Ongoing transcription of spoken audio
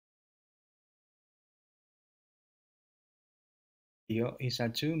Video is a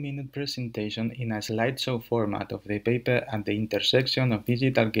 2-minute presentation in a slideshow format of the paper At the Intersection of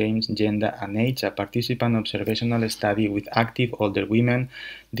Digital Games, Gender and Age, a participant observational study with active older women.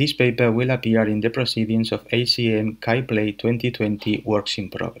 This paper will appear in the proceedings of ACM KaiPlay 2020 Works in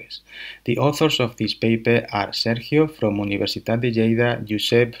Progress. The authors of this paper are Sergio from Universitat de Lleida,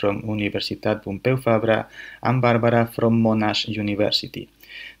 Josep from Universitat Pompeu Fabra, and Barbara from Monash University.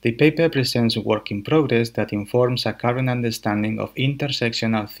 The paper presents work in progress that informs a current understanding of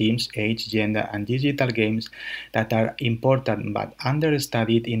intersectional themes, age, gender, and digital games that are important but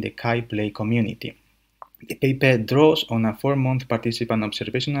understudied in the KaiPlay community. The paper draws on a 4-month participant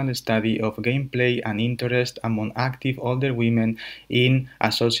observational study of gameplay and interest among active older women in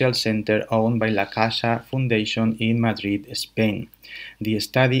a social center owned by La Caixa Foundation in Madrid, Spain. The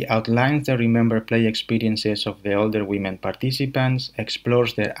study outlines the remember play experiences of the older women participants,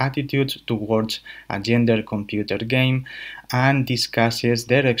 explores their attitudes towards a gender computer game, and discusses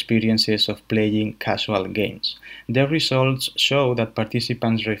their experiences of playing casual games. The results show that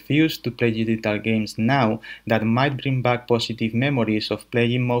participants refuse to play digital games now that might bring back positive memories of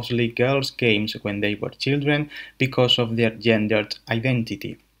playing mostly girls' games when they were children because of their gendered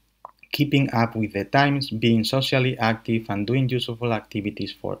identity. Keeping up with the times, being socially active, and doing useful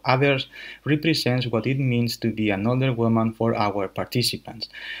activities for others represents what it means to be an older woman for our participants.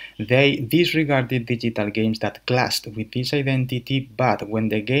 They disregarded digital games that clashed with this identity, but when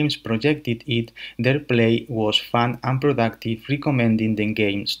the games projected it, their play was fun and productive, recommending the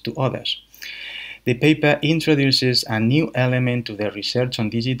games to others. The paper introduces a new element to the research on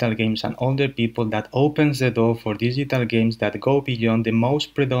digital games and older people that opens the door for digital games that go beyond the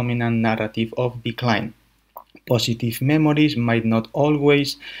most predominant narrative of decline. Positive memories might not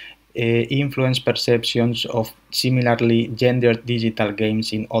always influence perceptions of similarly gendered digital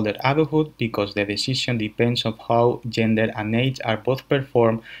games in older adulthood because the decision depends on how gender and age are both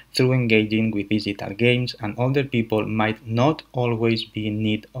performed through engaging with digital games, and older people might not always be in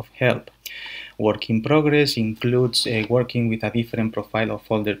need of help. Work in progress includes working with a different profile of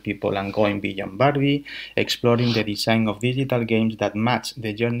older people and going beyond Barbie, exploring the design of digital games that match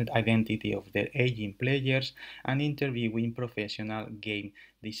the gender identity of their aging players, and interviewing professional game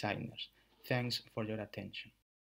designers. Thanks for your attention.